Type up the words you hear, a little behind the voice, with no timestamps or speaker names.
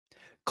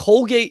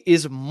Colgate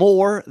is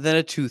more than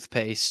a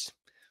toothpaste.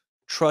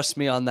 Trust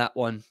me on that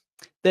one.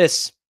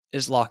 This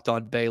is Locked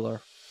On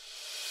Baylor.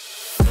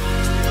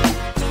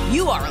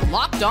 You are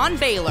Locked On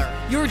Baylor,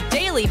 your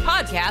daily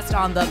podcast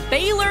on the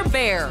Baylor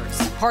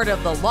Bears, part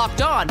of the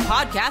Locked On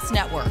Podcast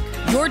Network,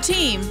 your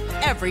team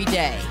every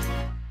day.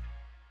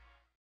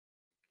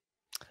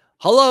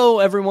 Hello,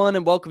 everyone,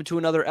 and welcome to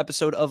another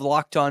episode of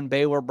Locked On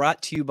Baylor,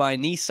 brought to you by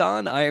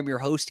Nissan. I am your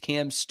host,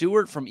 Cam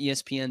Stewart from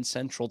ESPN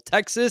Central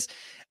Texas,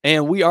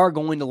 and we are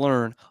going to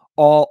learn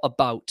all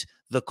about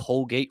the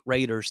Colgate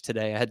Raiders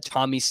today. I had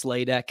Tommy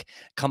Sladek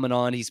coming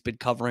on. He's been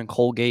covering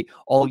Colgate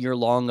all year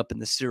long up in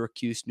the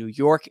Syracuse, New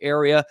York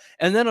area.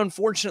 And then,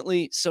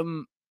 unfortunately,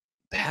 some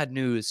bad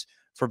news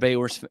for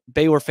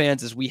Baylor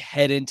fans as we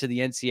head into the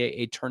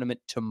NCAA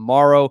tournament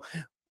tomorrow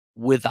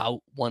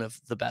without one of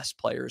the best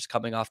players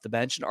coming off the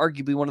bench and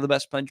arguably one of the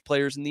best bench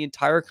players in the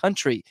entire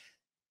country,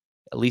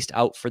 at least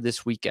out for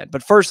this weekend.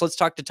 But first, let's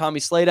talk to Tommy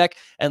Sladek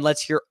and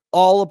let's hear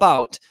all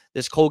about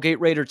this Colgate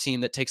Raider team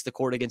that takes the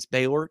court against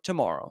Baylor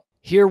tomorrow.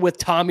 Here with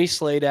Tommy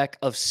Sladek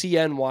of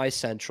CNY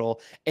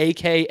Central,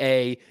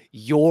 a.k.a.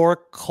 your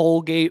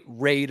Colgate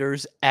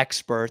Raiders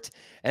expert.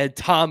 And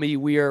Tommy,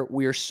 we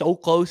are so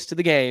close to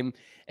the game,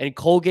 and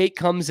Colgate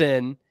comes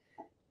in,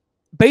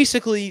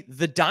 basically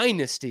the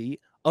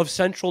dynasty of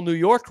Central New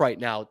York right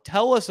now.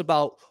 Tell us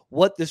about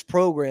what this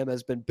program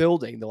has been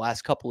building the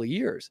last couple of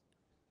years.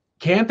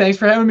 Cam, thanks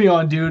for having me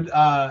on, dude.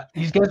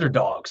 These guys are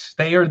dogs.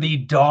 They are the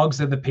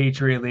dogs of the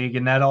Patriot League,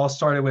 and that all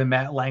started when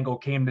Matt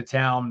Langel came to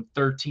town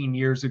 13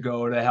 years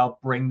ago to help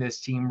bring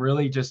this team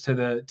really just to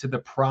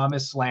the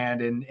promised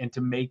land and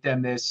to make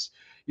them this,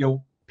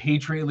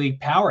 Patriot League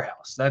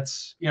powerhouse.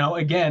 That's,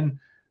 again,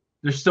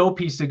 there's still a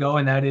piece to go,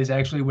 and that is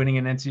actually winning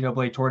an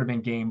NCAA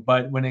tournament game.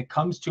 But when it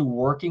comes to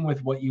working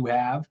with what you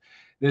have,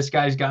 this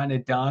guy's gotten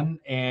it done.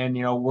 And,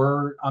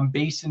 I'm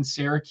based in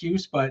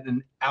Syracuse, but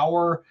an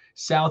hour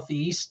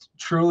southeast,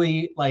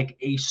 truly like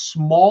a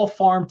small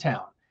farm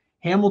town,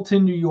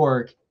 Hamilton, New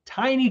York,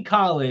 tiny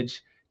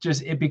college.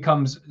 Just, it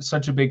becomes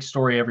such a big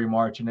story every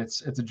March, and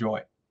it's a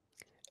joy.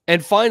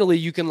 And finally,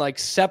 you can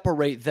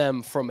separate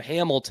them from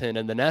Hamilton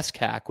and the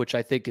NESCAC, which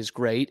I think is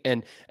great.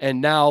 And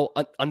now,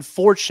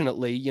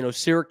 unfortunately,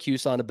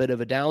 Syracuse on a bit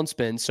of a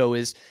downspin. So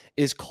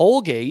is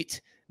Colgate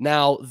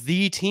now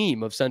the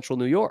team of Central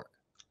New York?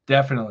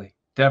 Definitely.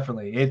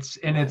 It's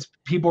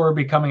people are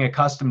becoming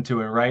accustomed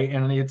to it, right?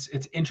 And it's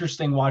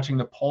interesting watching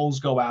the polls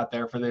go out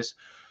there for this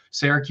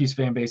Syracuse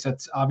fan base.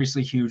 That's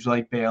obviously huge,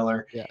 like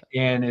Baylor. Yeah.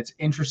 And it's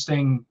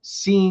interesting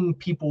seeing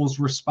people's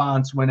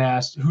response when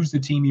asked, who's the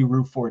team you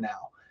root for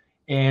now?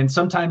 And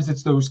sometimes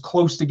it's those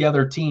close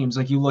together teams.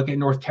 Like you look at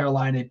North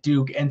Carolina,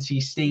 Duke,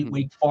 NC State,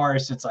 Wake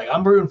Forest. It's like,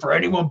 I'm rooting for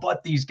anyone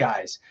but these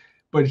guys.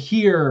 But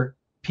here,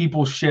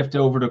 people shift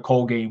over to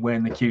Colgate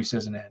when the Cuse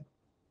isn't in.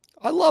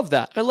 I love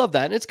that.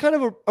 And it's kind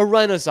of a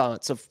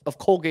renaissance of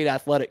Colgate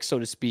athletics, so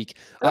to speak.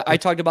 I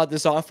talked about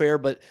this off air,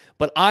 but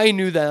I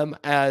knew them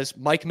as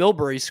Mike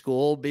Milbury's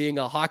school, being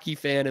a hockey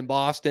fan in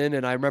Boston.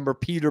 And I remember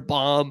Peter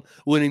Baum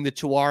winning the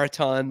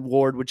Tuaraton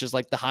Award, which is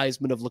like the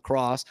Heisman of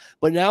lacrosse.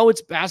 But now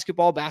it's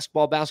basketball.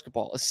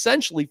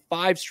 Essentially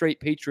 5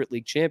 straight Patriot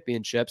League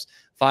championships,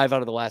 5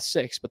 out of the last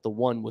 6, but the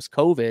one was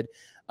COVID,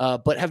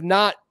 but have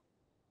not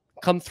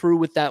come through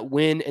with that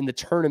win in the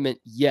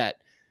tournament yet.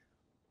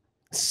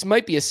 This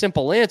might be a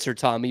simple answer,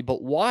 Tommy,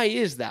 but why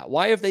is that?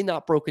 Why have they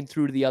not broken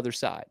through to the other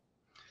side?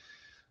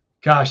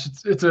 Gosh,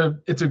 it's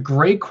a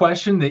great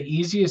question. The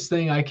easiest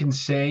thing I can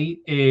say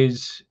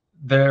is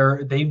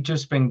they've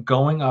just been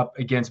going up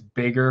against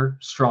bigger,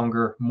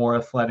 stronger, more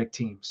athletic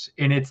teams.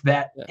 And it's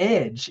that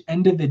edge,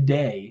 end of the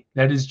day,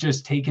 that is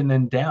just taking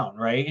them down,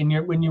 right?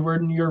 And when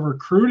you're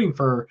recruiting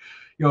for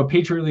a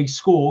Patriot League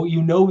school,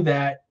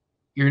 that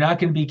you're not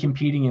going to be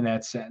competing in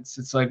that sense.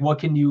 It's like, what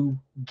can you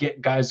get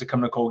guys to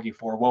come to Colgate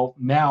for? Well,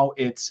 now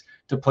it's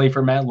to play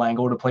for Matt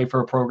Langel, to play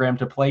for a program,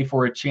 to play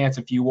for a chance.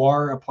 If you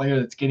are a player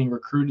that's getting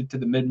recruited to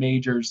the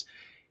mid-majors,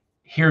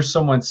 here's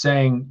someone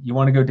saying, you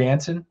want to go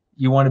dancing?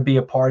 You want to be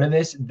a part of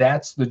this?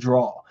 That's the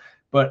draw.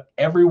 But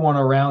everyone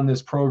around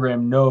this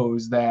program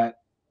knows that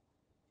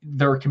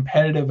they're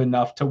competitive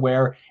enough to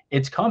where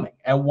it's coming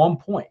at one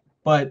point.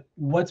 But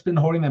what's been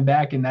holding them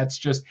back, and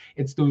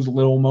it's those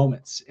little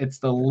moments. It's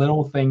the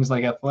little things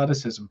like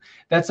athleticism.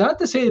 That's not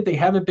to say that they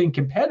haven't been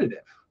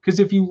competitive, because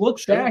if you look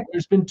back,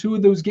 there's been 2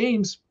 of those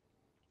games,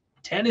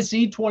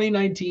 Tennessee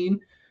 2019,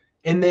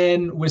 and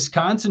then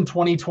Wisconsin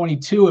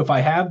 2022, if I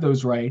have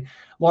those right,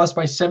 lost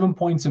by 7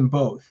 points in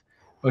both.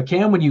 But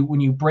Cam,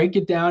 when you break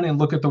it down and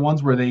look at the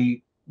ones where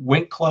they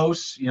went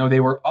close, they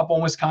were up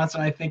on Wisconsin,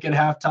 I think, at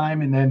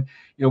halftime, and then,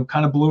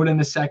 kind of blew it in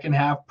the second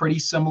half, pretty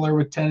similar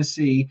with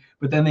Tennessee,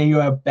 but then you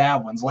have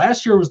bad ones.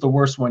 Last year was the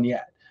worst one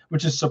yet,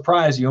 which is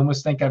surprising. You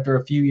almost think after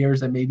a few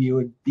years that maybe it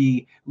would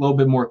be a little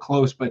bit more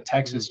close, but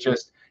Texas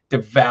just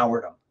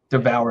devoured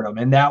them.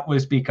 And that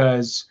was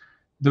because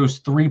those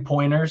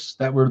 3-pointers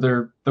that were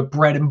the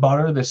bread and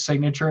butter, the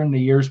signature in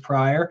the years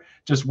prior,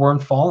 just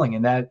weren't falling,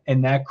 and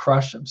that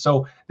crushed them.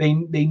 So they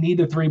need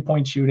the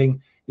 3-point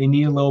shooting. They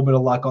need a little bit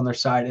of luck on their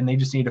side, and they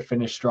just need to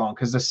finish strong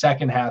because the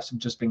second halves have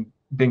just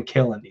been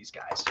killing these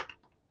guys.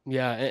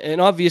 Yeah,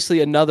 and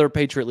obviously another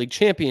Patriot League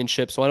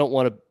championship, so I don't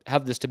want to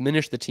have this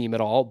diminish the team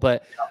at all,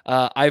 but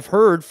I've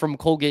heard from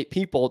Colgate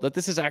people that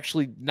this is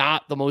actually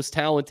not the most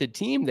talented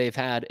team they've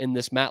had in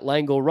this Matt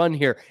Langel run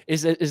here.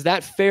 Is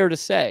that fair to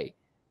say?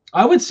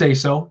 I would say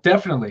so,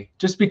 definitely.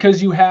 Just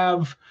because you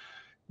have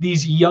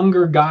these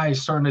younger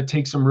guys starting to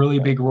take some really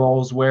big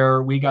roles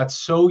where we got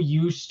so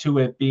used to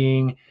it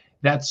being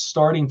that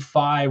starting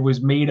five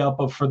was made up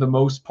of, for the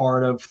most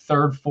part, of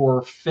third,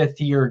 fourth, fifth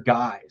year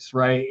guys,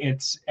 right?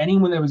 It's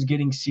anyone that was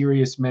getting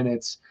serious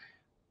minutes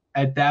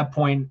at that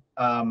point,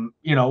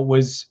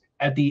 was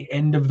at the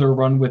end of their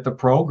run with the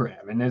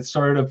program. And it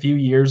started a few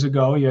years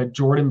ago. You had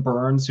Jordan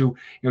Burns, who,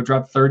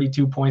 dropped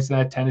 32 points in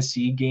that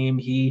Tennessee game.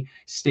 He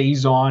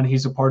stays on.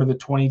 He's a part of the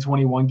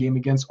 2021 game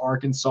against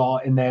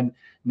Arkansas. And then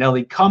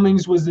Nelly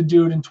Cummings was the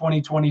dude in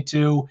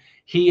 2022.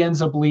 He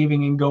ends up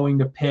leaving and going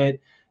to Pitt.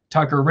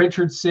 Tucker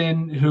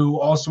Richardson, who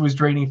also was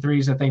draining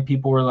threes. I think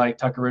people were like,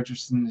 Tucker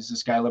Richardson is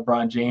this guy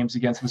LeBron James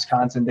against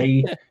Wisconsin.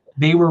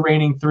 They were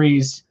raining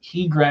threes.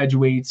 He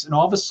graduates. And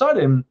all of a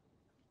sudden,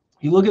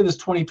 you look at this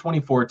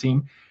 2024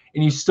 team,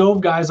 and you still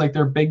have guys like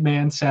their big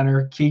man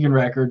center, Keegan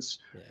Records,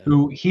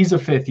 who he's a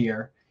fifth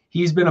year.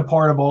 He's been a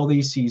part of all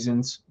these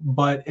seasons,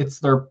 but it's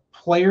their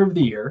player of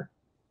the year,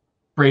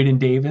 Braden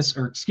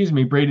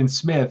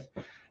Smith,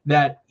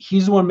 that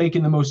he's the one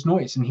making the most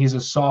noise, and he's a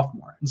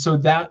sophomore. And so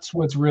that's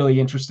what's really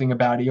interesting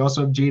about it. You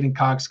also have Jaden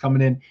Cox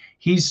coming in.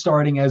 He's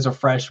starting as a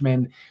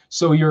freshman.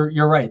 So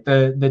you're right.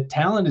 The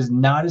talent is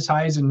not as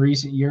high as in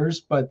recent years,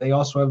 but they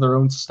also have their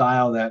own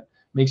style that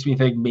makes me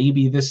think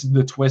maybe this is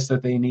the twist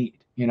that they need,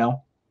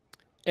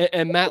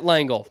 And Matt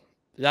Langel,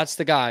 that's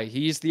the guy.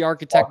 He's the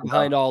architect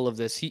behind all of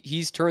this.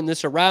 He's turned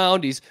this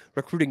around. He's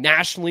recruiting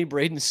nationally.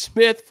 Braden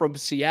Smith from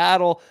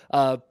Seattle.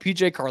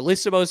 PJ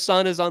Carlissimo's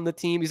son is on the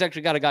team. He's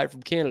actually got a guy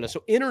from Canada.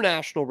 So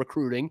international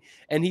recruiting,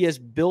 and he has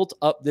built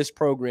up this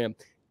program.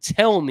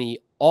 Tell me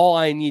all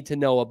I need to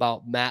know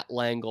about Matt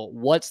Langel.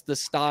 What's the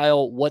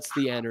style? What's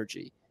the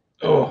energy?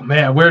 Oh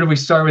man, where do we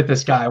start with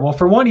this guy? Well,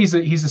 for one, he's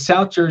a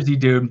South Jersey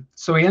dude,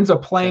 so he ends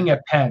up playing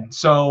at Penn.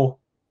 So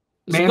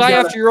he's a guy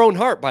after your own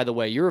heart, by the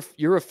way.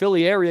 You're a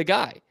Philly area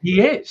guy.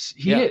 He is.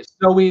 He is.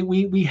 So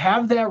we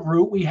have that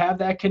root. We have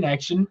that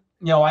connection.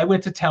 I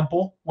went to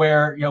Temple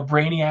where,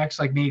 brainiacs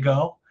like me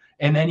go.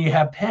 And then you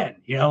have Penn,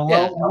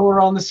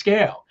 lower on the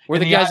scale. Where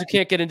the guys who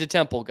can't get into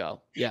Temple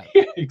go. Yeah.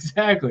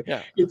 Exactly.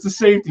 Yeah. It's a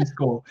safety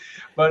school.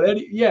 But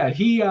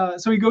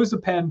so he goes to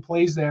Penn,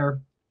 plays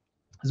there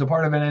as a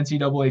part of an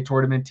NCAA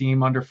tournament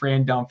team under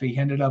Fran Dunphy. He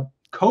ended up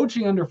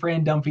coaching under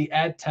Fran Dunphy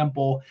at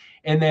Temple,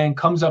 and then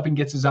comes up and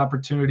gets his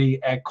opportunity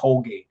at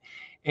Colgate.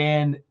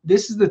 And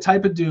this is the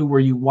type of dude where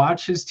you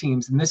watch his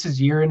teams, and this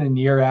is year in and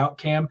year out,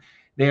 Cam.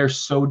 They are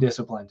so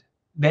disciplined.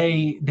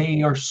 They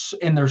are,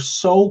 and they're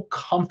so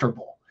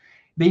comfortable.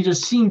 They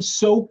just seem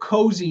so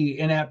cozy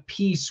and at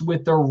peace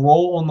with their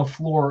role on the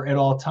floor at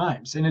all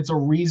times. And it's a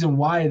reason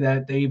why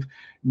that they've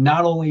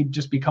not only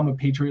just become a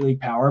Patriot League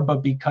power,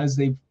 but because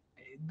the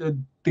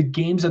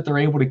games that they're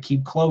able to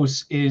keep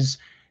close is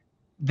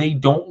they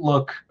don't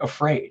look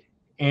afraid.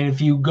 And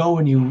if you go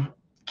and you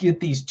get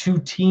these two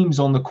teams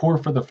on the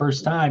court for the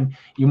first time,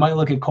 you might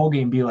look at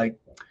Colgate and be like,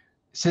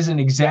 this isn't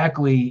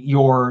exactly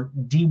your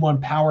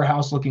D1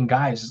 powerhouse looking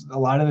guys. A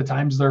lot of the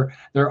times they're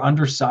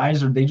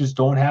undersized, or they just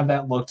don't have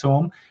that look to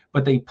them,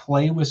 but they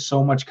play with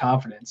so much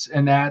confidence.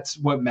 And that's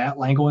what Matt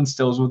Langel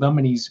instills with them.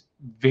 And he's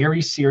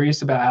very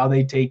serious about how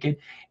they take it.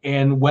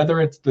 And whether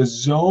it's the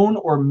zone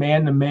or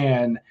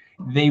man-to-man,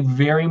 they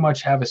very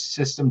much have a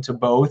system to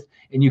both.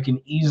 And you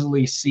can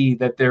easily see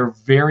that they're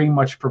very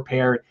much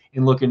prepared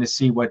and looking to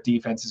see what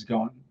defense is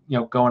going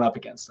up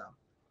against them.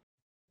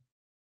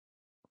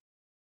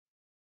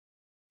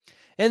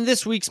 And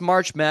this week's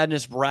March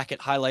Madness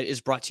bracket highlight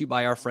is brought to you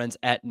by our friends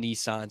at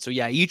Nissan. So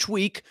yeah, each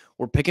week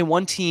we're picking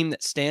one team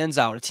that stands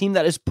out, a team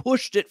that has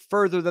pushed it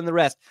further than the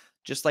rest,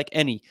 just like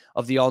any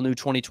of the all-new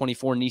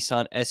 2024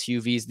 Nissan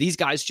SUVs. These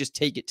guys just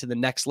take it to the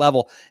next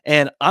level.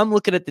 And I'm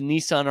looking at the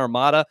Nissan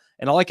Armada,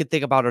 and all I can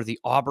think about are the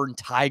Auburn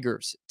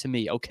Tigers to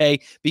me, okay?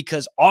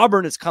 Because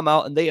Auburn has come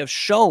out and they have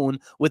shown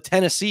with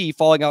Tennessee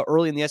falling out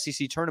early in the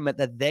SEC tournament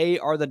that they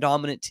are the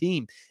dominant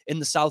team in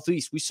the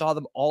Southeast. We saw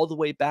them all the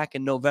way back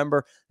in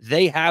November.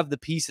 They have the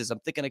pieces. I'm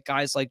thinking of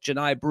guys like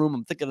Janai Broom.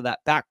 I'm thinking of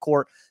that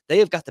backcourt. They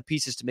have got the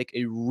pieces to make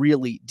a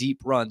really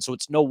deep run. So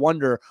it's no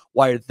wonder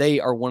why they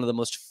are one of the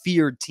most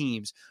feared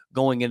teams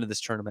going into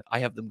this tournament. I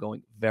have them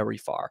going very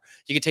far.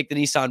 You can take the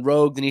Nissan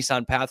Rogue, the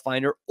Nissan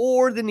Pathfinder,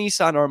 or the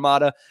Nissan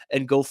Armada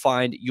and go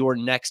find your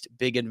next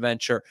big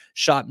adventure.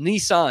 Shop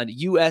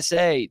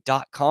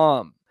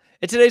NissanUSA.com.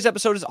 And today's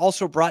episode is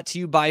also brought to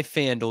you by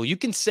FanDuel. You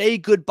can say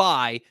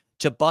goodbye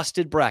to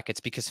busted brackets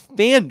because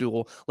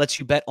FanDuel lets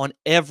you bet on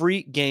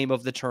every game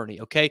of the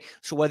tourney, okay?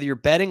 So whether you're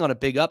betting on a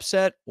big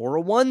upset or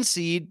a 1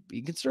 seed,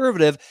 be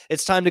conservative,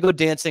 it's time to go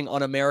dancing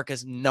on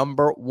America's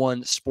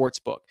 #1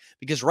 sportsbook.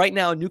 Because right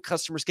now, new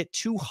customers get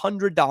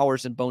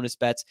 $200 in bonus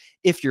bets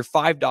if your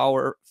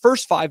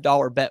first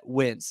 $5 bet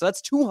wins. So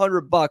that's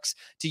 $200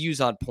 to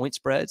use on point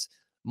spreads,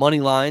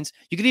 money lines.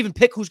 You can even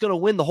pick who's going to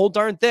win the whole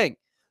darn thing.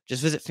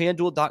 Just visit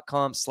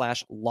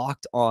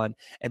FanDuel.com/lockedon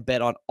and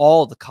bet on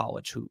all the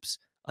college hoops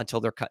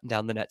until they're cutting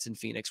down the nets in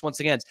Phoenix. Once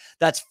again,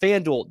 that's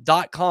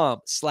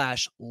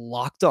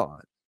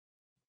FanDuel.com/lockedon.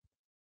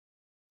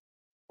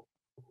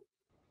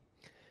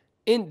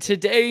 In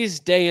today's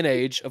day and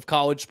age of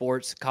college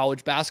sports,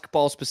 college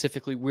basketball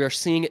specifically, we are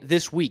seeing it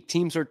this week.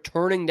 Teams are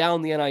turning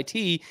down the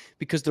NIT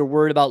because they're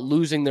worried about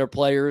losing their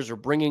players or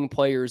bringing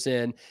players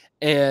in.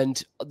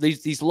 And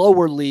these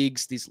lower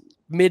leagues, these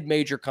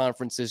mid-major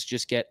conferences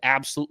just get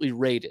absolutely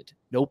raided.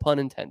 No pun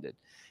intended.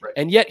 Right.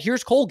 And yet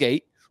here's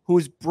Colgate, who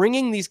is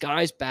bringing these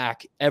guys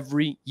back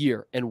every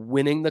year and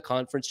winning the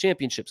conference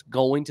championships,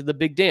 going to the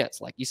big dance,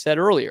 like you said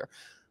earlier.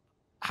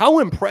 How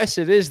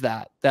impressive is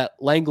that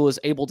Langel is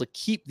able to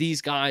keep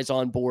these guys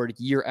on board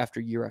year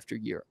after year after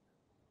year?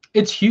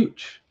 It's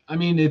huge. I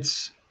mean,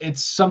 it's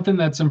something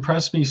that's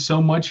impressed me so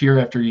much year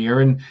after year.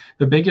 And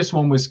the biggest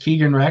one was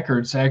Keegan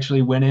Records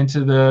actually went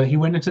into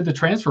the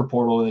transfer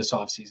portal this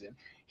offseason.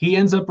 He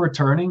ends up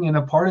returning, and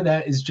a part of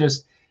that is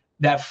just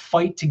that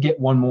fight to get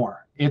one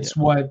more. It's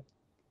what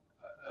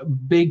a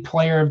big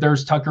player of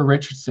theirs, Tucker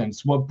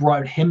Richardson's, what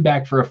brought him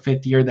back for a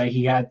 5th year that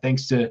he had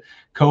thanks to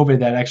COVID,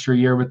 that extra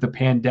year with the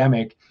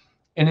pandemic.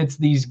 And it's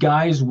these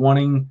guys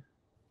wanting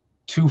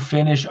to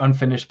finish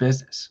unfinished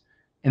business,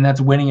 and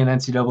that's winning an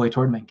NCAA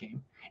tournament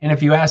game. And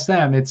if you ask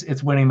them, it's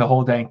winning the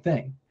whole dang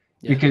thing,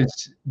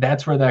 because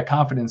that's where that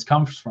confidence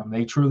comes from.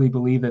 They truly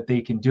believe that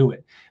they can do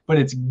it, but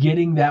it's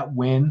getting that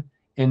win.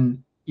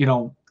 And,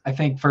 I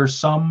think for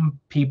some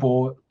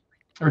people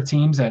or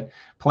teams that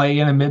play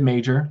in a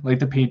mid-major like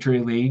the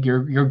Patriot League,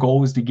 your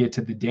goal is to get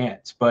to the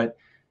dance, but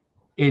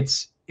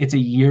it's a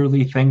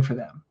yearly thing for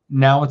them.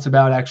 Now it's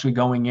about actually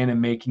going in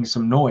and making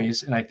some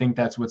noise. And I think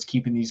that's what's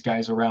keeping these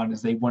guys around,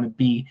 is they want to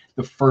be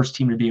the first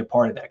team to be a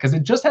part of that, because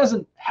it just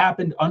hasn't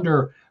happened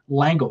under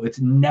Langel.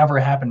 It's never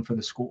happened for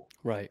the school.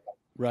 Right.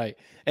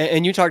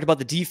 And you talked about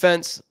the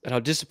defense and how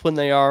disciplined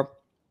they are.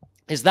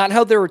 Is that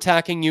how they're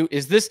attacking you?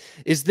 Is this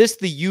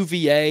the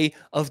UVA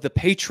of the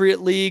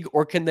Patriot League,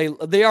 or can they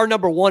are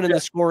 #1 in the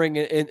scoring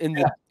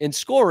in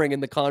scoring in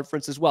the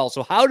conference as well?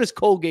 So how does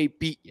Colgate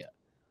beat you?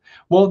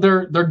 Well,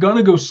 they're going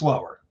to go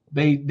slower.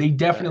 They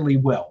definitely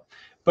will.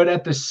 But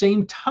at the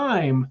same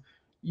time,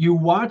 you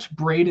watch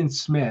Braden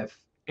Smith,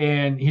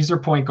 and he's their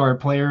point guard,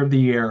 player of the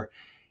year.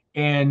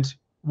 And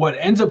what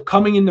ends up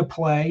coming into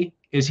play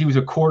is he was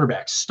a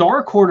quarterback,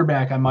 star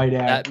quarterback, I might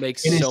add. That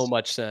makes so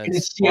much sense. In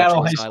his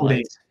Seattle high school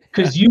days.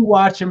 Because you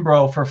watch him,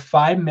 bro, for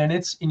 5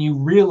 minutes, and you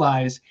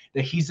realize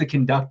that he's the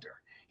conductor.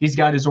 He's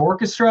got his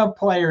orchestra of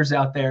players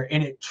out there,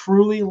 and it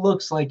truly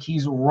looks like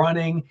he's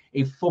running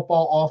a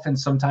football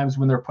offense sometimes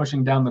when they're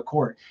pushing down the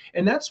court.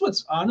 And that's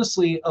what's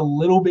honestly a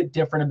little bit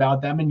different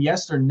about them. And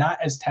yes, they're not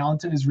as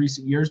talented as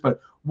recent years,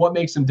 but what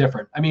makes them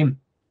different? I mean,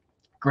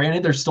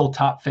 granted, they're still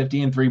top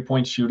 50 in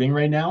three-point shooting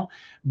right now,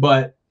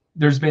 but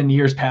there's been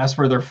years past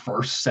where they're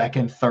first,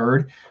 second,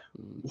 third.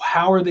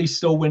 How are they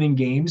still winning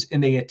games?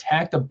 And they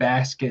attack the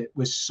basket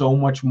with so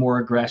much more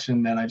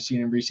aggression than I've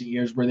seen in recent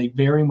years, where they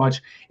very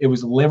much, it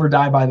was live or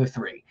die by the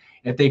three.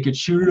 If they could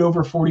shoot it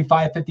over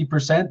 45,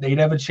 50%, they'd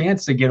have a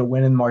chance to get a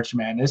win in March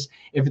Madness.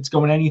 If it's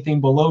going anything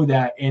below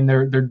that, and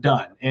they're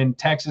done. In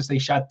Texas, they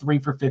shot 3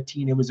 for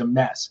 15. It was a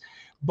mess.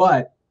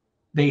 But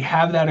they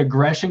have that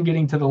aggression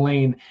getting to the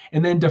lane.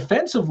 And then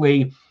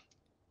defensively,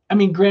 I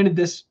mean, granted,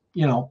 this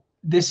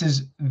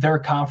is their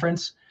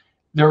conference.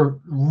 They're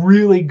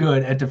really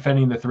good at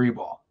defending the three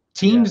ball.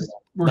 Teams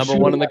were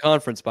 #1 in the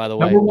conference, by the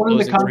way. #1 in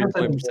the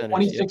conference,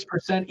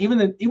 26%.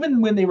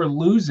 Even when they were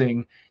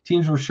losing,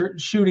 teams were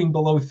shooting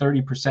below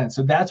 30%.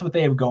 So that's what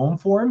they have going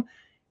for them.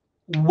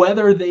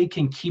 Whether they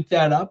can keep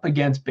that up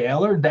against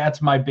Baylor,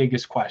 that's my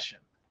biggest question.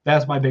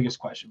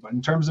 But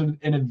in terms of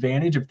an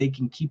advantage, if they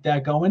can keep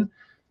that going,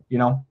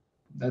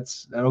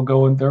 that'll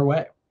go in their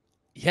way.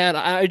 Yeah, and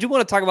I do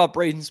want to talk about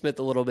Braden Smith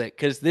a little bit,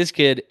 because this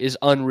kid is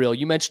unreal.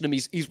 You mentioned him.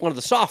 He's one of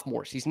the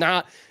sophomores. He's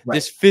not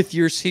this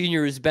 5th-year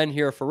senior who's been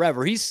here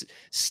forever. He's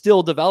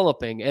still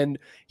developing, and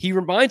he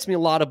reminds me a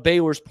lot of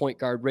Baylor's point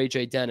guard, Ray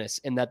J. Dennis,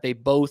 in that they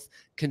both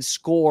can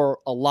score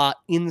a lot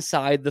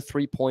inside the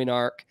three-point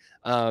arc.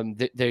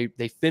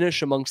 They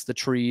finish amongst the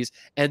trees,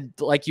 and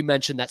like you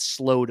mentioned, that's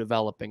slow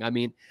developing. I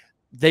mean,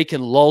 they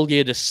can lull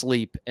you to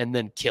sleep and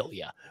then kill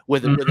you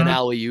with an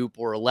alley-oop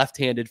or a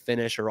left-handed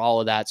finish or all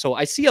of that. So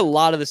I see a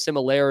lot of the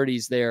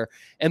similarities there.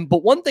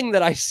 But one thing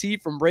that I see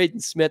from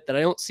Braden Smith that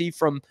I don't see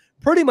from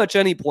pretty much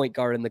any point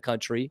guard in the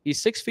country, he's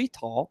 6 feet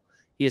tall.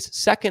 He is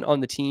 2nd on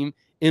the team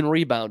in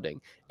rebounding.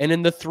 And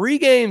in the 3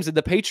 games in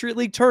the Patriot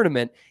League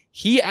tournament,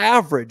 he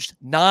averaged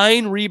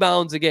 9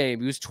 rebounds a game.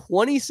 He was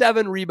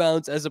 27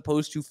 rebounds as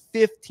opposed to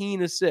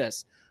 15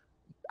 assists.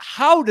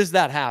 How does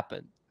that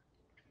happen?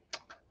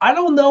 I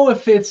don't know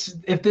if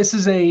this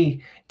is a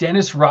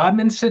Dennis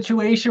Rodman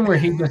situation where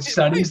he just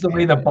studies the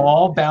way the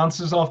ball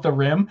bounces off the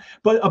rim,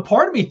 but a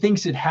part of me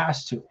thinks it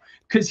has to,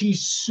 because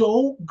he's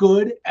so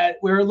good at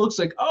where it looks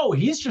like, oh,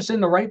 he's just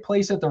in the right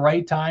place at the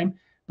right time.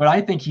 But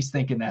I think he's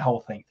thinking that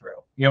whole thing through.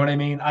 You know what I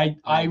mean?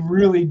 I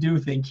really do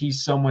think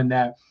he's someone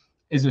that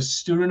is a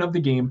student of the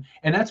game,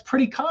 and that's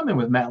pretty common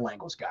with Matt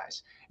Langel's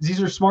guys.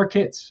 These are smart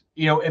kids.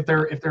 You know, if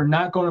they're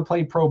not going to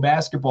play pro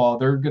basketball,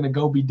 they're going to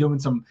go be doing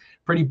some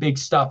pretty big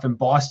stuff in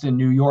Boston,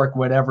 New York,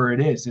 whatever it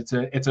is. It's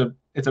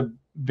a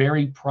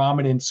very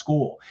prominent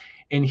school,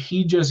 and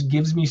he just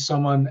gives me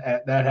someone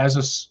that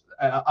has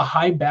a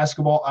high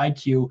basketball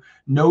IQ,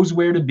 knows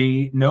where to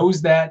be,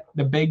 knows that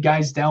the big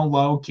guys down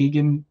low,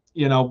 Keegan,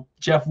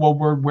 Jeff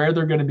Woodward, where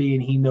they're going to be,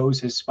 and he knows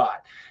his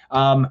spot.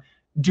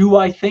 Do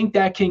I think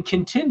that can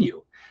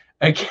continue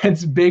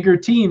against bigger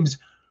teams?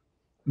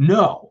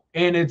 No.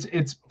 And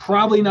it's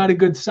probably not a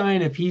good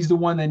sign if he's the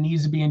one that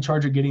needs to be in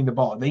charge of getting the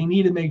ball. They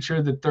need to make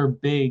sure that their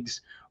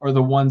bigs are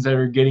the ones that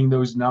are getting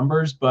those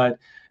numbers. But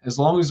as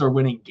long as they're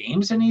winning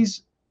games and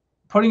he's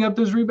putting up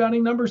those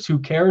rebounding numbers, who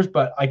cares?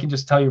 But I can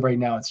just tell you right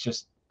now, it's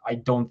just, I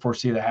don't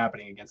foresee that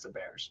happening against the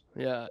Bears.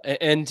 Yeah,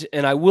 and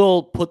I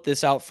will put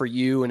this out for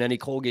you and any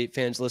Colgate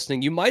fans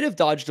listening. You might have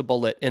dodged a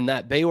bullet in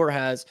that Baylor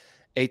has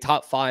a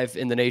top 5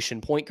 in the nation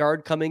point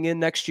guard coming in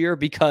next year,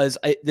 because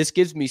this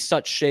gives me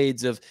such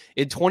shades of,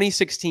 in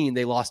 2016,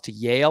 they lost to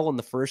Yale in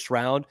the first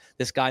round.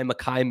 This guy,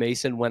 Makai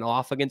Mason, went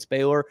off against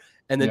Baylor.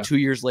 And then 2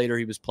 years later,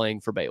 he was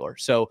playing for Baylor.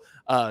 So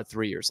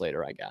 3 years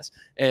later, I guess.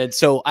 And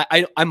so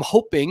I'm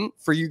hoping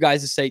for you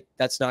guys to say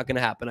that's not going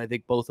to happen. I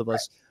think both of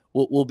us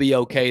will be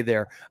okay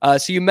there.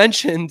 So you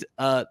mentioned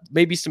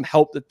maybe some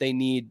help that they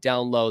need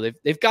down low.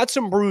 They've got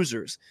some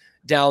bruisers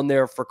down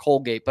there for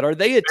Colgate, but are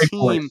they a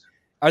team?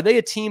 Are they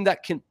a team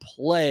that can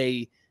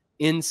play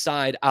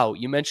inside out?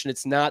 You mentioned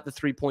it's not the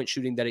 3-point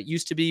shooting that it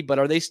used to be, but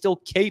are they still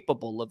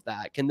capable of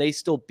that? Can they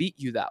still beat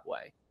you that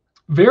way?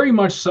 Very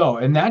much so.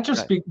 And that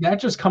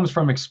just comes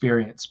from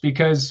experience,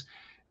 because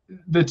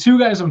the two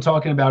guys I'm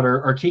talking about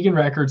are Keegan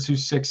Records,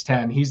 who's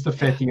 6'10". He's the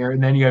 5th year.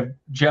 And then you have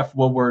Jeff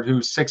Woodward,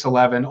 who's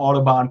 6'11",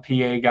 Audubon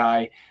PA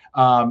guy.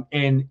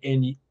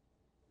 And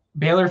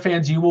Baylor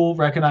fans, you will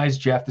recognize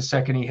Jeff the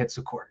second he hits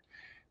the court,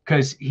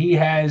 because he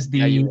has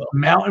the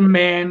mountain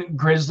man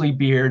grizzly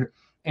beard,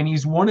 and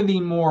he's one of the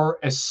more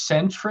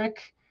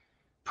eccentric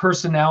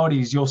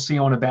personalities you'll see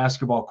on a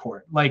basketball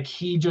court. Like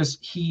he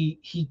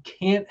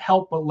can't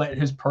help but let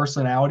his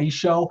personality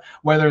show,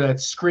 whether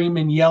that's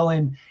screaming,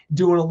 yelling,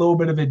 doing a little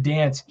bit of a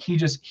dance.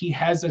 He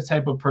has that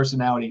type of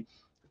personality.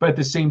 But at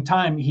the same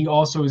time, he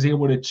also is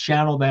able to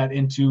channel that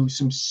into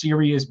some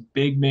serious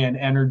big man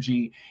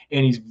energy,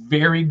 and he's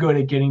very good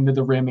at getting to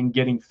the rim and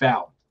getting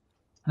fouled.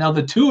 Now,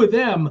 the two of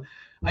them,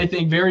 I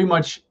think, very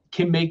much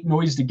can make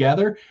noise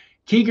together.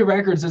 Keegan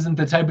Records isn't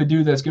the type of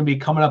dude that's going to be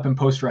coming up and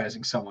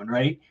posterizing someone,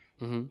 right?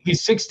 Mm-hmm.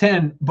 He's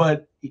 6'10",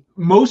 but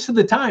most of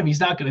the time he's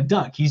not going to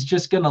dunk. He's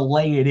just going to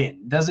lay it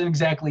in. Doesn't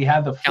exactly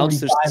have the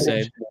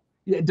 45-inch.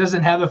 It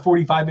doesn't have a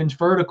 45-inch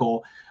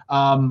vertical,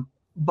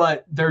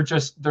 but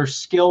they're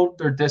skilled,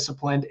 they're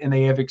disciplined, and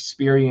they have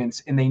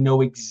experience, and they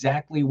know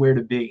exactly where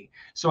to be.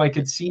 So I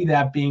could see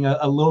that being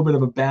a little bit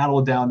of a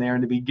battle down there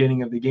in the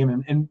beginning of the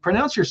game. And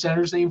pronounce your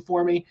center's name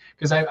for me,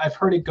 because I've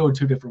heard it go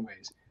 2 different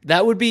ways.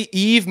 That would be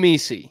Yves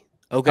Missi.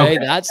 Okay,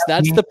 that's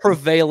the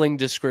prevailing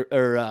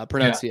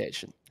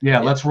pronunciation. Yeah,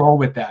 let's roll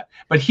with that.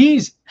 But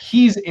he's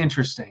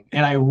interesting,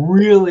 and I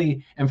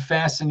really am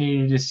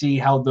fascinated to see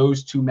how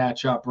those two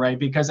match up, right?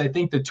 Because I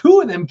think the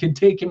two of them can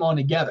take him on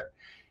together.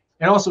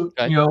 And also,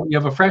 you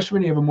have a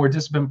freshman, you have a more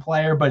disciplined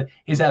player, but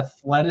his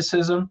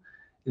athleticism,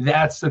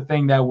 that's the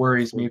thing that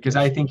worries me, because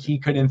I think he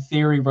could, in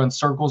theory, run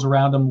circles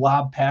around him,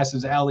 lob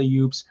passes,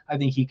 alley-oops. I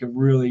think he could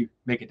really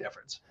make a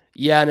difference.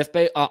 Yeah, and if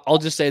I'll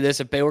just say this: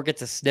 if Baylor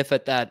gets a sniff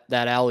at that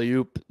alley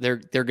oop, they're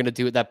going to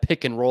do it. That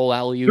pick and roll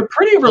alley oop. They're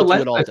pretty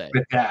relentless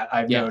with that.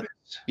 I've noticed.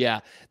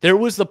 Yeah, there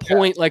was the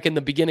point, like in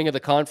the beginning of the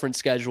conference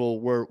schedule,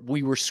 where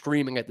we were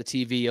screaming at the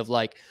TV of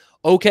like,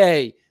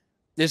 okay,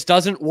 this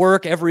doesn't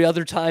work every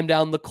other time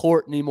down the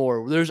court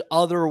anymore. There's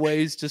other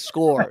ways to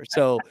score.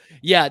 So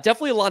yeah,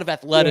 definitely a lot of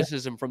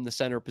athleticism from the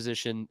center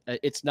position.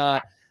 It's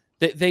not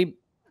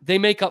they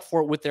make up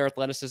for it with their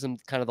athleticism,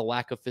 kind of the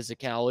lack of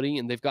physicality,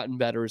 and they've gotten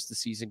better as the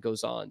season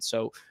goes on.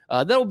 So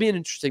that'll be an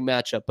interesting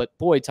matchup. But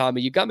boy,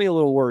 Tommy, you got me a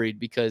little worried,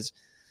 because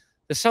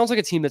this sounds like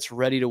a team that's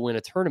ready to win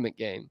a tournament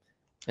game.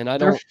 And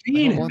they're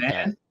fiending,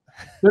 man.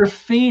 They're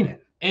fiending.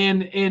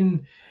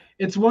 And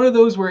it's one of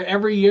those where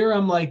every year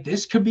I'm like,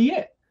 this could be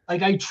it.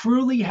 Like, I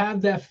truly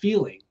have that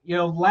feeling.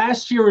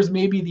 Last year was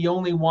maybe the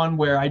only one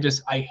where I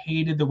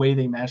hated the way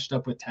they matched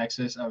up with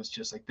Texas. I was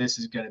just like, this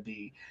is going to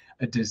be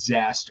a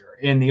disaster.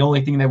 And the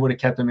only thing that would have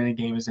kept them in a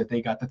game is that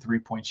they got the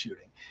 3-point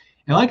shooting.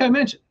 And like I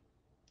mentioned,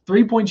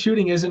 3-point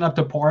shooting isn't up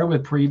to par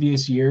with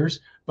previous years,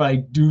 but I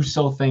do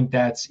still think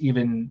that's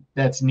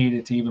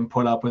needed to even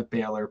put up with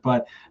Baylor.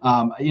 But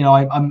I'm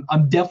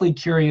definitely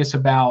curious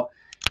about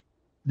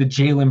the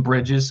Jalen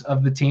Bridges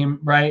of the team,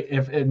 right?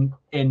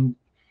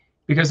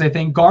 because I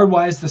think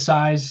guard-wise the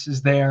size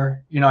is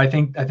there. You know, I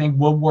think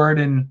Woodward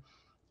and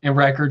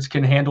Records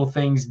can handle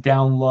things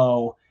down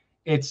low.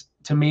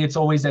 To me, it's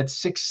always that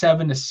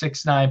 6'7" to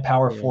 6'9"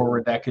 power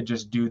forward that could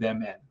just do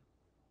them in.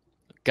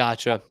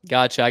 Gotcha.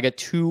 I got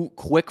 2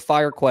 quick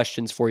fire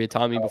questions for you,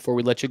 Tommy, before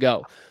we let you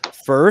go.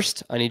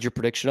 First, I need your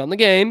prediction on the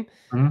game.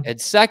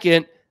 And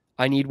second,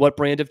 I need what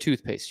brand of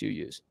toothpaste you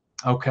use.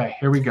 Okay,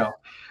 here we go.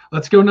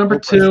 Let's go number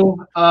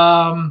 2.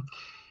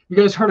 You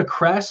guys heard of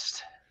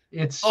Crest?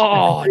 It's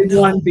a big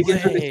one,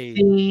 begins with a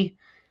C.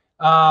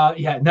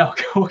 No.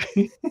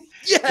 Okay.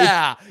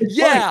 Yeah.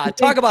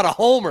 Talk about a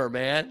homer,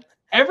 man.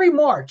 Every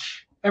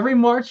March,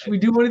 we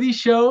do one of these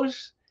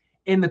shows,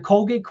 and the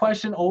Colgate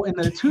question, and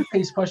the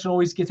toothpaste question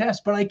always gets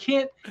asked. But I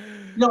can't,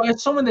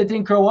 as someone that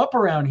didn't grow up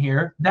around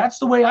here, that's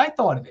the way I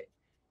thought of it.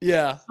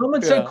 Yeah.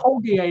 Someone said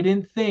Colgate, I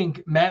didn't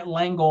think Matt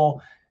Langel,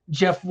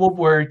 Jeff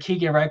Woodward,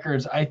 Keegan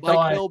Records. I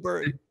thought Mike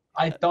Milberg.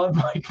 I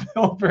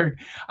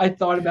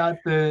thought about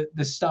the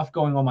stuff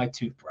going on my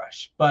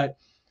toothbrush. But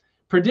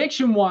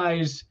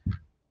prediction-wise,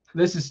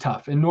 this is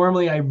tough. And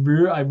normally I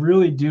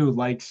really do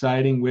like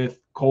siding with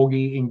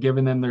Colgate and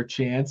giving them their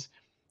chance.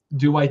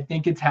 Do I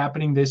think it's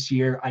happening this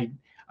year? I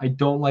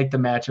don't like the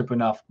matchup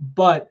enough,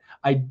 but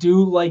I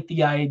do like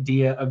the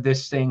idea of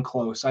this staying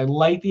close. I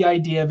like the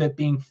idea of it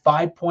being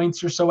 5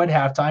 points or so at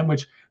halftime,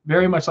 which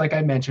very much like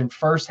I mentioned,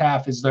 first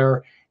half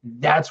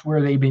that's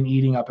where they've been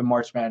eating up in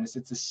March Madness.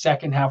 It's the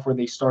second half where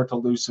they start to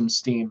lose some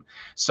steam.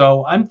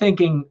 So I'm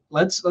thinking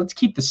let's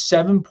keep the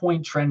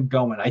 7-point trend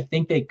going. I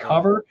think they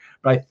cover,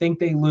 but I think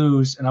they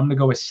lose, and I'm going to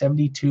go with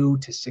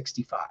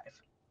 72-65.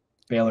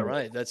 Baylor. All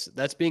right,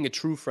 that's being a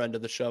true friend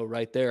of the show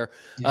right there.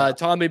 Yeah.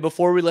 Tommy,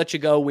 before we let you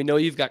go, we know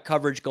you've got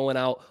coverage going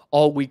out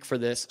all week for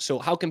this. So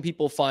how can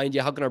people find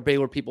you? How can our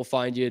Baylor people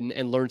find you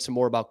and learn some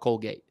more about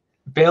Colgate?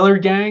 Baylor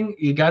Gang,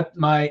 you got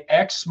my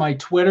my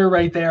Twitter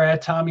right there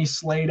at Tommy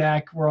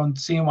Sladek. We're on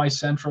CNY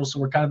Central, so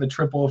we're kind of a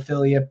triple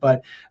affiliate.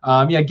 But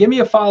give me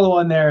a follow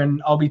on there,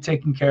 and I'll be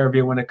taking care of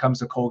you when it comes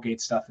to Colgate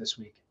stuff this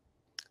week.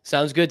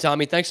 Sounds good,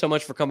 Tommy. Thanks so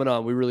much for coming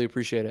on. We really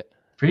appreciate it.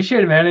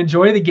 Appreciate it, man.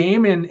 Enjoy the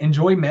game and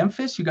enjoy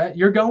Memphis.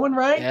 You're going,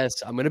 right?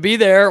 Yes, I'm going to be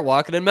there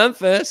walking in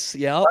Memphis.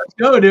 Yeah. Let's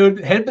go, dude.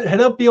 Head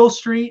up Beale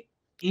Street,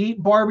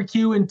 eat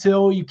barbecue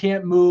until you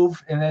can't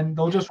move, and then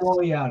they'll just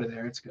roll you out of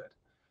there. It's good.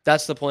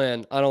 That's the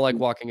plan. I don't like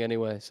walking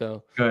anyway,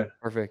 so good.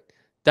 Perfect.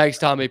 Thanks,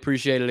 Tommy.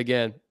 Appreciate it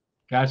again.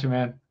 Gotcha,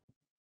 man.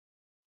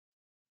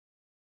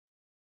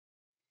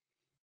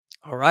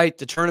 All right,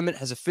 the tournament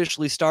has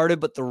officially started,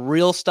 but the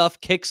real stuff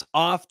kicks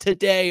off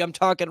today. I'm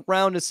talking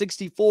round of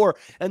 64,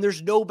 and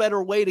there's no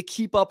better way to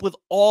keep up with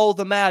all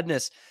the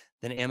madness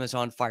than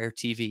Amazon Fire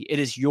TV. It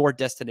is your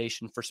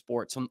destination for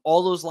sports. From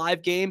all those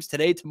live games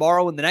today,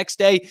 tomorrow, and the next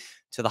day,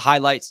 to the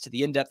highlights, to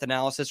the in-depth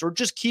analysis, or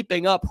just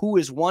keeping up who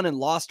is won and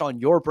lost on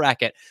your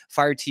bracket,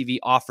 Fire TV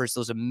offers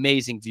those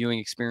amazing viewing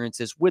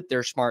experiences with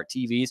their smart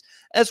TVs,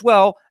 as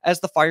well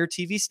as the Fire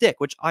TV Stick,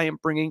 which I am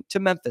bringing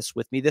to Memphis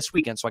with me this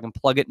weekend, so I can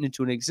plug it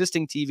into an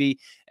existing TV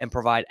and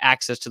provide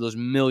access to those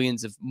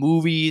millions of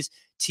movies,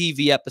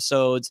 TV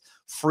episodes,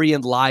 free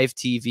and live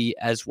TV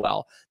as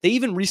well. They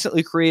even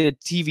recently created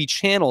TV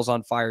channels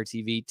on Fire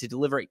TV to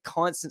deliver a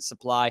constant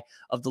supply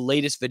of the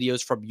latest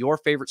videos from your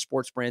favorite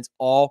sports brands,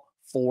 all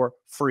for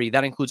free.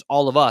 That includes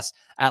all of us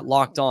at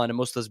Locked On and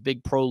most of those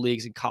big pro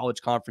leagues and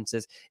college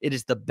conferences. It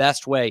is the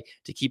best way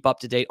to keep up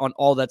to date on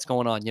all that's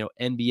going on.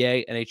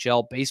 NBA,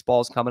 NHL,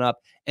 baseball's coming up,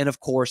 and of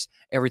course,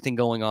 everything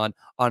going on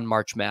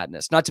March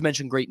Madness. Not to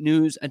mention great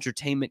news,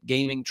 entertainment,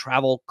 gaming,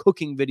 travel,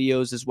 cooking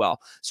videos as well.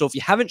 So if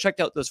you haven't checked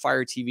out those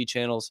Fire TV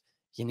channels,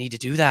 you need to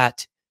do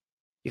that.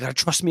 You got to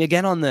trust me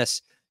again on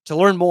this. To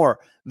learn more,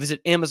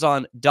 visit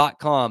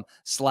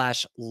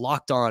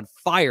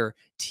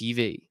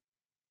Amazon.com/LockedOnFireTV.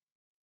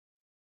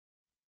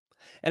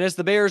 And as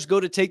the Bears go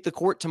to take the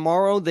court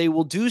tomorrow, they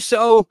will do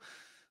so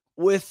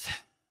with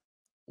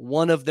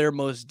one of their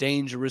most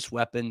dangerous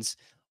weapons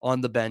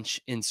on the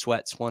bench in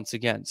sweats once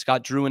again.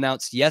 Scott Drew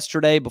announced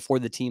yesterday before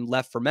the team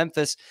left for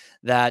Memphis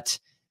that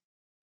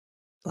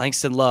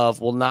Langston Love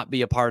will not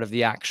be a part of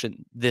the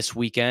action this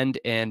weekend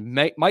and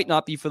might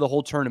not be for the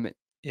whole tournament.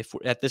 If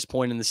at this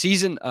point in the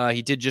season,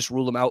 he did just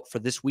rule him out for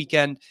this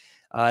weekend.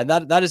 And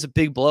that is a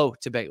big blow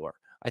to Baylor.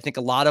 I think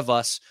a lot of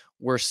us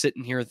were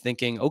sitting here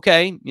thinking,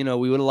 okay, we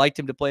would have liked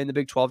him to play in the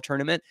Big 12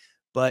 tournament,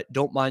 but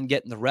don't mind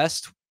getting the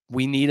rest.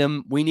 We need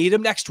him. We need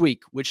him next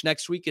week, which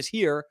next week is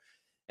here,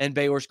 and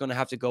Baylor's going to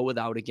have to go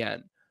without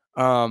again.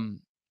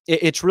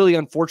 It's really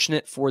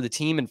unfortunate for the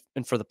team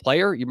and for the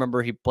player. You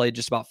remember he played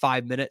just about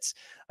 5 minutes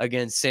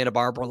against Santa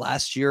Barbara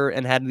last year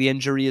and had the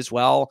injury as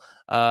well.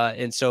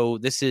 And so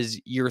this is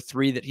year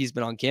 3 that he's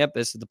been on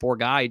campus. The poor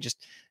guy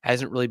just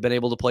hasn't really been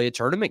able to play a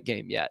tournament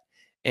game yet.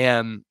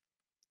 And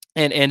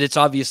it's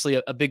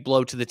obviously a big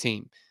blow to the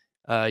team.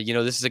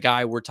 This is a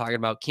guy we're talking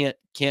about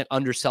can't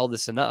undersell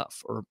this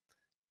enough,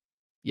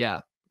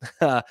 can't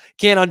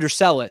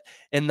undersell it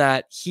in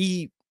that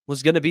he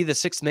was going to be the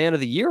 6th man of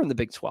the year in the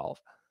Big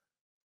 12.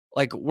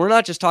 Like, we're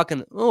not just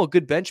talking, a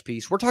good bench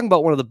piece. We're talking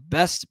about one of the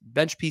best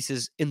bench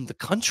pieces in the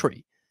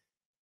country.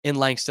 in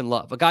Langston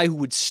Love, a guy who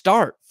would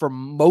start for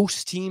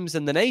most teams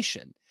in the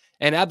nation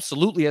and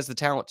absolutely has the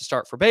talent to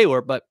start for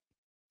Baylor, but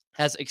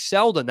has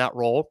excelled in that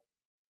role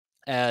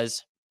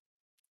as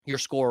your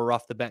scorer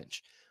off the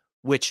bench,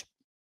 which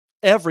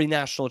every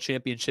national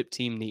championship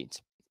team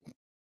needs.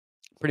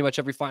 Pretty much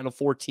every Final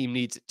Four team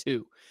needs it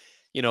too.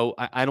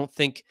 I don't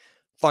think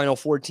Final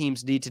Four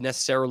teams need to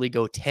necessarily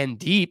go 10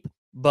 deep,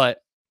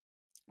 but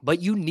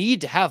you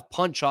need to have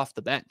punch off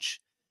the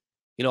bench.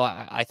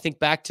 I think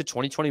back to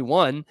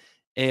 2021,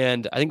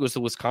 and I think it was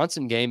the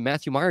Wisconsin game.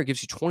 Matthew Meyer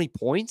gives you 20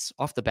 points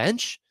off the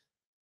bench.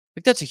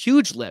 Like, that's a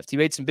huge lift. He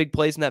made some big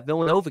plays in that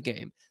Villanova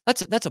game.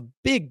 That's a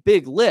big,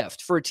 big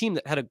lift for a team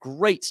that had a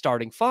great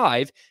starting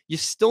five. You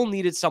still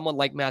needed someone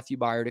like Matthew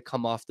Meyer to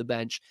come off the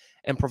bench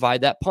and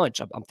provide that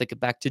punch. I'm thinking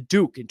back to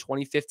Duke in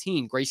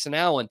 2015. Grayson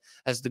Allen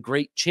has the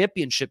great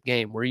championship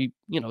game where he,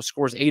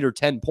 scores 8 or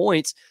 10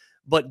 points,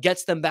 but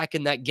gets them back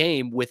in that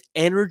game with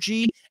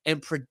energy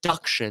and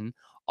production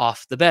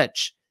off the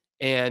bench.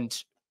 And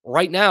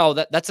right now,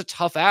 that's a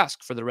tough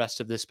ask for the rest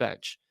of this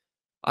bench.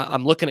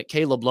 I'm looking at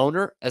Caleb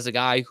Lohner as a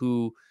guy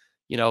who,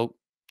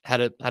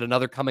 had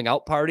another coming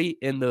out party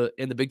in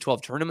the Big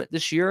 12 tournament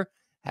this year,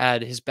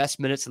 had his best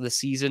minutes of the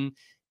season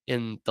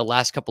in the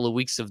last couple of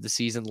weeks of the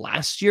season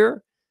last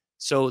year.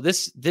 So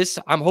this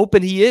I'm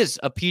hoping he is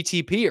a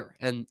PTPer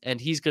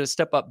and he's going to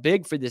step up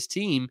big for this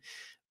team,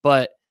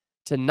 but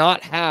to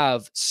not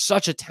have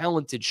such a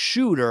talented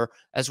shooter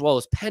as well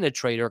as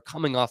penetrator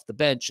coming off the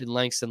bench in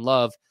Langston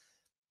Love,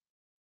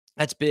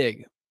 that's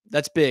big.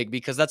 That's big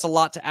because that's a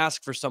lot to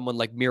ask for someone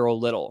like Miro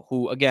Little,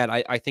 who, again,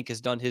 I think has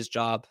done his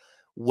job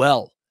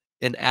well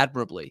and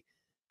admirably.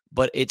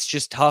 But it's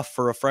just tough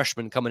for a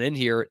freshman coming in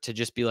here to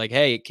just be like,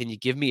 hey, can you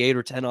give me 8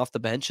 or 10 off the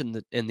bench in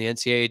the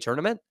NCAA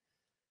tournament?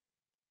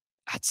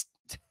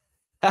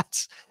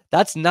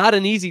 That's not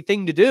an easy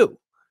thing to do.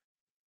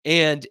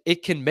 And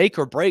it can make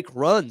or break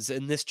runs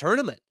in this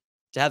tournament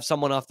to have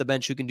someone off the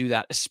bench who can do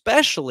that,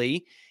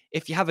 especially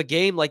if you have a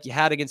game like you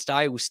had against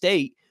Iowa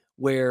State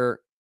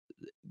where,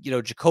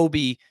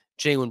 Jacoby,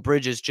 Jalen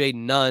Bridges,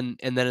 Jaden Nunn,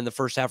 and then in the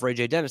first half, Ray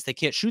J. Dennis, they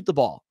can't shoot the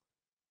ball.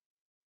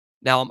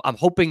 Now, I'm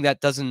hoping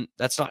that's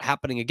not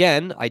happening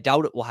again. I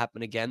doubt it will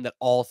happen again, that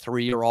all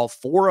 3 or all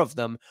 4 of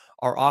them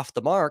are off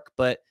the mark.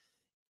 But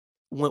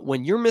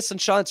when you're missing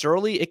shots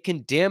early, it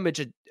can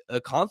damage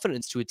a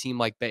confidence to a team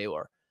like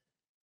Baylor.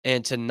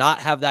 And to not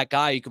have that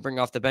guy you can bring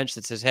off the bench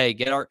that says, hey,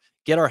 get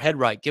our head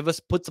right.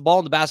 Put the ball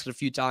in the basket a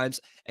few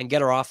times and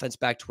get our offense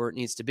back to where it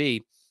needs to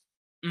be.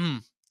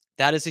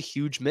 That is a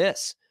huge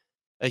miss.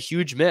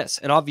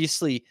 And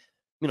obviously,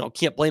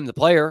 can't blame the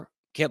player,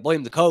 can't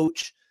blame the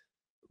coach.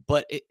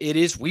 But it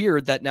is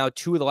weird that now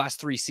 2 of the last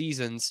 3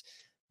 seasons,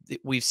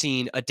 we've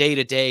seen a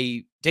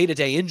day-to-day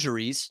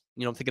injuries.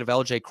 I'm thinking of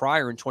LJ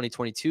Cryer in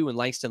 2022 and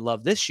Langston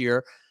Love this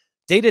year.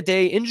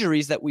 Day-to-day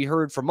injuries that we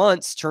heard for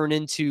months turn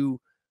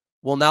into,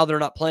 well, now they're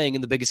not playing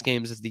in the biggest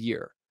games of the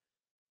year,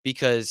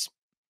 because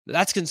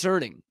that's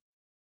concerning.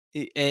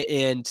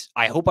 And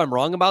I hope I'm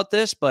wrong about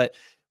this, but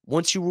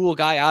once you rule a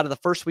guy out of the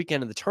first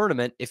weekend of the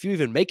tournament, if you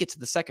even make it to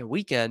the second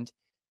weekend,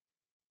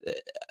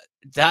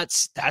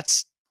 that's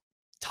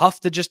tough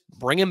to just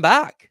bring him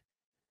back,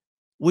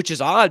 which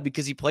is odd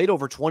because he played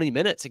over 20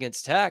 minutes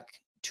against Tech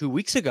 2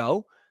 weeks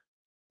ago.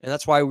 And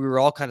that's why we were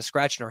all kind of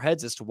scratching our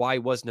heads as to why he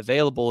wasn't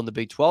available in the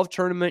Big 12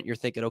 tournament. You're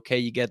thinking, okay,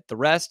 you get the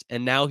rest.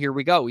 And now here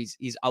we go.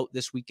 He's out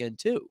this weekend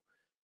too.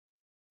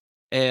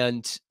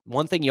 And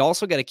one thing you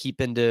also got to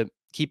keep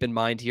in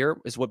mind here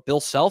is what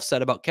Bill Self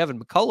said about Kevin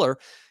McCullough.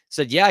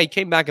 Said, yeah, he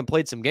came back and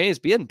played some games,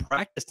 but he hadn't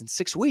practiced in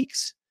 6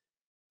 weeks.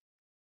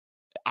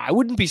 I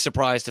wouldn't be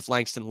surprised if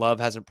Langston Love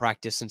hasn't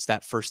practiced since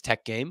that first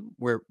Tech game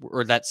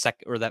or that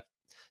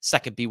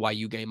second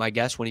BYU game, I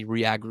guess, when he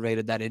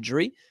re-aggravated that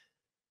injury.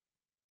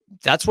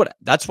 That's what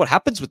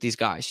happens with these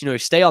guys. You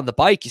stay on the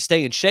bike, you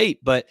stay in shape,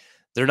 but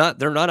they're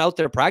not out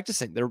there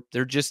practicing.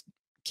 They're just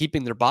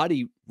keeping their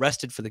body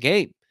rested for the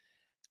game.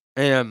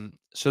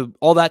 So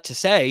all that to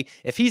say,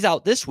 if he's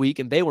out this week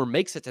and Baylor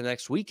makes it to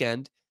next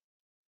weekend,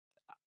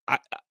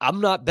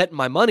 I'm not betting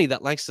my money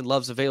that Langston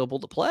Love's available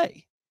to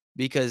play,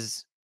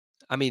 because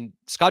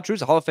Scott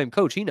Drew's a Hall of Fame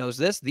coach. He knows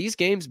this. These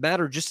games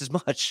matter just as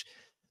much.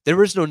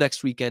 There is no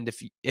next weekend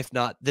if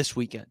not this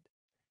weekend.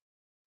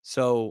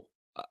 So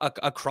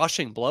a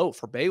crushing blow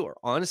for Baylor,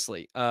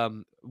 honestly,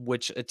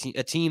 which a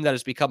team that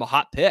has become a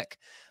hot pick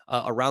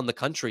around the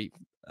country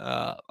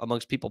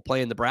amongst people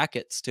playing the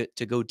brackets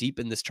to go deep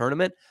in this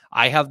tournament.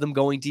 I have them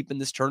going deep in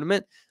this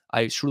tournament.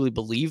 I truly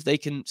believe they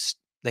can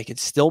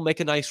still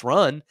make a nice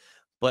run,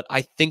 but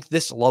I think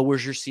this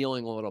lowers your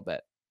ceiling a little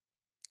bit.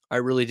 I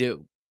really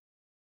do.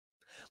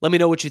 Let me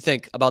know what you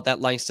think about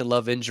that Langston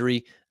Love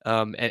injury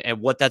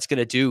and what that's going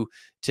to do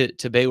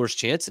to Baylor's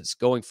chances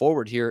going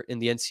forward here in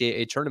the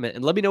NCAA tournament.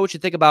 And let me know what you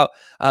think about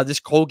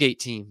this Colgate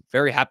team.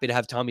 Very happy to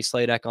have Tommy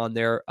Sladek on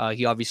there.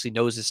 He obviously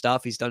knows his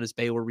stuff. He's done his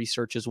Baylor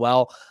research as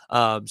well.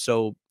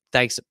 So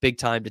thanks big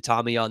time to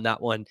Tommy on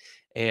that one.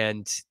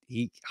 And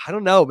I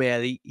don't know,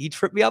 man, he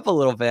tripped me up a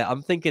little bit.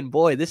 I'm thinking,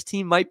 boy, this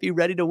team might be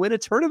ready to win a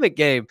tournament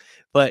game.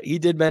 But he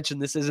did mention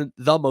this isn't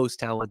the most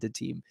talented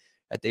team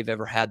that they've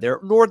ever had there,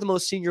 nor the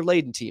most senior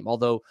laden team,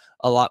 although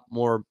a lot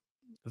more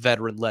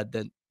veteran led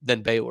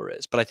than Baylor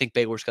is. But I think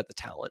Baylor's got the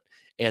talent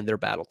and they're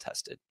battle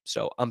tested.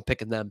 So I'm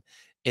picking them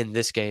in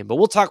this game. But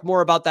we'll talk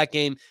more about that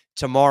game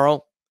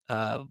tomorrow.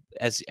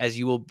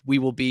 We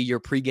will be your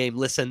pregame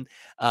listen,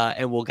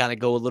 and we'll kind of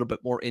go a little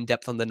bit more in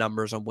depth on the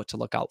numbers on what to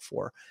look out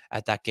for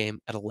at that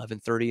game at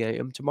 11:30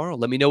 a.m. tomorrow.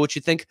 Let me know what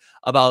you think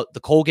about the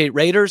Colgate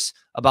Raiders,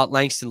 about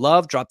Langston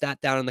Love. Drop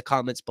that down in the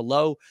comments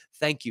below.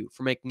 Thank you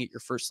for making it your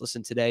first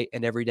listen today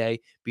and every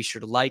day. Be sure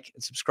to like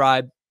and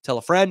subscribe. Tell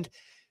a friend.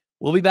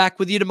 We'll be back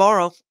with you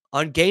tomorrow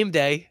on game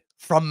day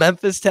from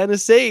Memphis,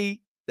 Tennessee.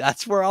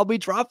 That's where I'll be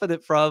dropping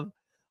it from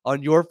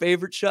on your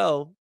favorite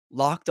show,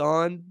 Locked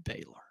On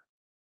Baylor.